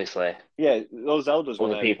 obviously. Yeah, those Zelda's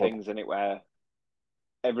one Other of them people, things in it where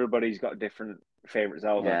everybody's got a different favorite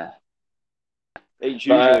Zelda. yeah. It's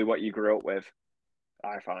But usually what you grew up with.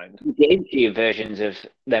 I find. the GameCube versions of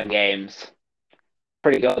them games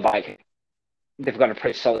pretty good. Like they've got a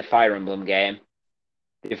pretty solid Fire Emblem game.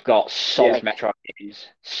 They've got Yeah, solid Metroid games,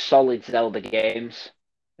 solid Zelda games,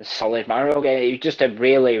 a solid Mario game. It's just a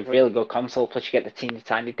really, really good console. Plus, you get the teeny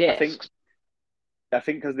tiny I think discs.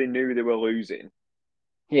 because they knew they were losing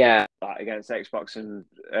Yeah, like, against Xbox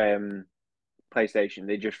and PlayStation,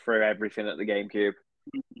 they just threw everything at the GameCube.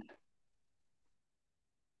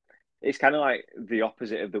 It's kind of like the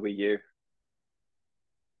opposite of the Wii U.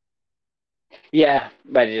 yeah,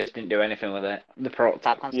 but they just didn't do anything with it. The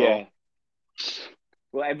prototype console. Yeah.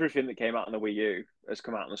 Well, everything that came out on the Wii U has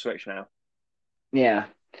come out on the Switch now. Yeah,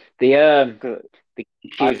 the 'Cause the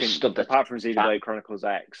I GameCube think, stood the apart from test. Xenoblade Chronicles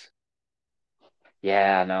X,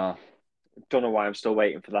 Yeah, I know. don't know why I'm still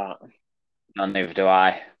waiting for that. No, neither do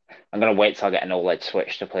I. I'm gonna wait till I get an OLED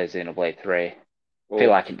Switch to play Xenoblade 3. I feel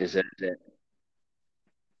Oh, like it deserves it.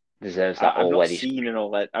 Deserves that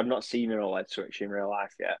OLED. I've not seen an OLED Switch in real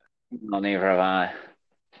life yet. No, neither have I.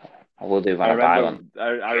 I will do when I buy one.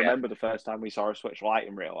 I Yeah. remember the first time we saw a Switch Lite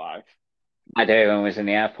in real life. I do when I was in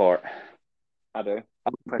the airport. I do. I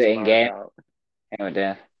was Press in Mario game. Kart. Anyway,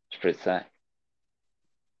 yeah, it's pretty sick.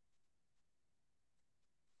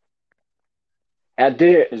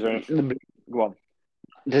 Do Is there any... Go on.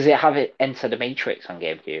 does it have it Enter the Matrix on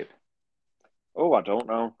GameCube? Oh, I don't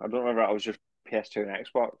know. I don't know if that was just PS2 and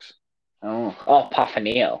Xbox. Oh, Path of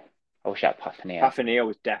Neo. I wish I had Path of Neo. Path of Neo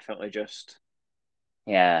was definitely just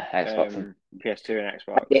Yeah, Xbox and PS2 and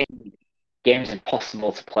Xbox. game's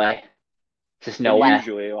impossible to play. There's And nowhere.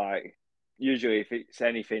 usually if it's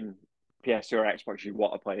anything PS2 or Xbox, you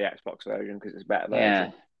want to play the Xbox version because it's a better Yeah,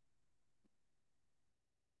 version.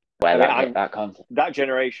 where I mean, that concept. that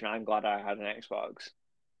generation, I'm glad I had an Xbox.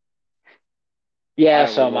 Yeah, I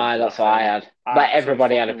so am I. loved That's that what I thing. had. I But absolutely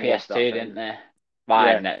everybody had a fucking loved that PS2, thing. didn't they? Mine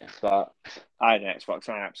Yeah, had an Xbox. I had an Xbox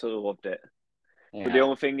and I absolutely loved it. But the Yeah.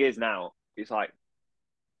 only thing is now, it's like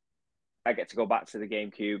I get to go back to the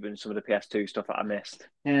GameCube and some of the PS2 stuff that I missed.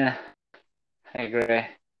 Yeah, I agree.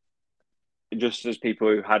 Just as people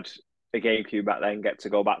who had a GameCube back then get to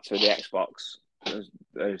go back to the Xbox,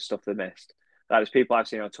 stuff they missed. Like there's people I've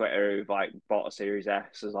seen on Twitter who've like bought a Series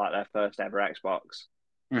S as like their first ever Xbox,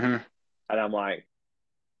 Hmm. and I'm like,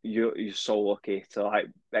 you're so lucky to like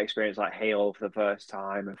experience like Halo for the first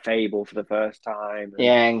time and Fable for the first time, and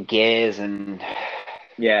Yeah, and Gears and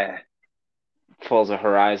yeah, Forza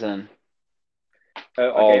Horizon, a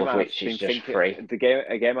all game of I've which is been just thinking free.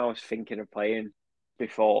 a game I was thinking of playing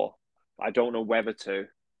before. I don't know whether to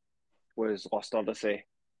was Lost Odyssey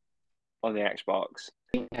on the Xbox,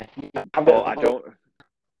 but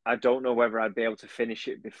I don't know whether I'd be able to finish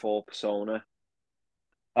it before Persona.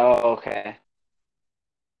 Oh, okay.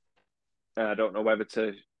 And I don't know whether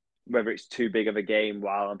it's too big of a game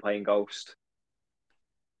while I'm playing Ghost.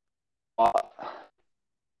 What?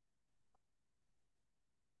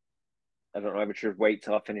 I don't know whether to wait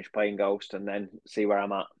till I finish playing Ghost and then see where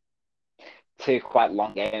I'm at. Two quite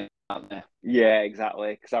long games, aren't they? Yeah,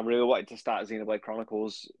 exactly. Because I really wanted to start Xenoblade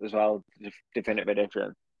Chronicles as well, Definitive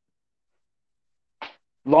Edition.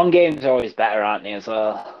 Long games are always better, aren't they, as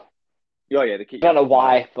well? Oh yeah, they keep I you don't know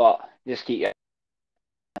occupied. why, but just keep you.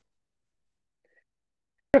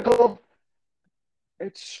 Cool.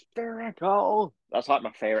 It's spherical. That's like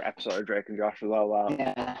my favorite episode of Drake and Josh as well. That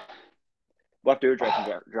Yeah. we'll have to do a Drake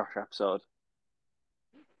and Josh episode.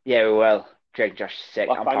 Yeah, we will. Drake Josh is sick.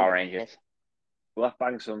 We'll have I'm to bang, Power Rangers. we'll have to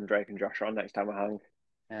bang some Drake and Josh on next time we hang.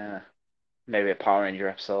 Yeah. Maybe a Power Ranger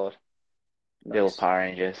episode. The old Nice. Power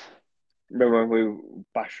Rangers. Remember when we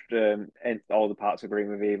bashed in all the parts of Green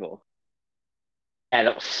with Evil? Yeah,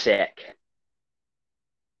 that was sick.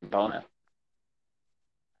 Boner.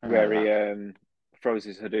 I Where remember he that. throws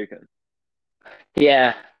his Hadouken.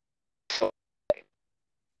 Yeah. So,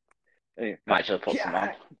 Anyway, might actually put some on.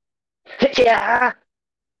 yeah, Yeah.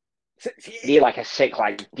 yeah. Need like a sick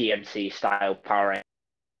like DMC style Power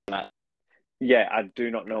Ranger. Yeah, I do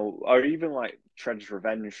not know, or even like Shredder's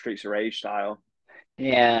Revenge, Streets of Rage style.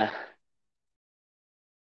 Yeah.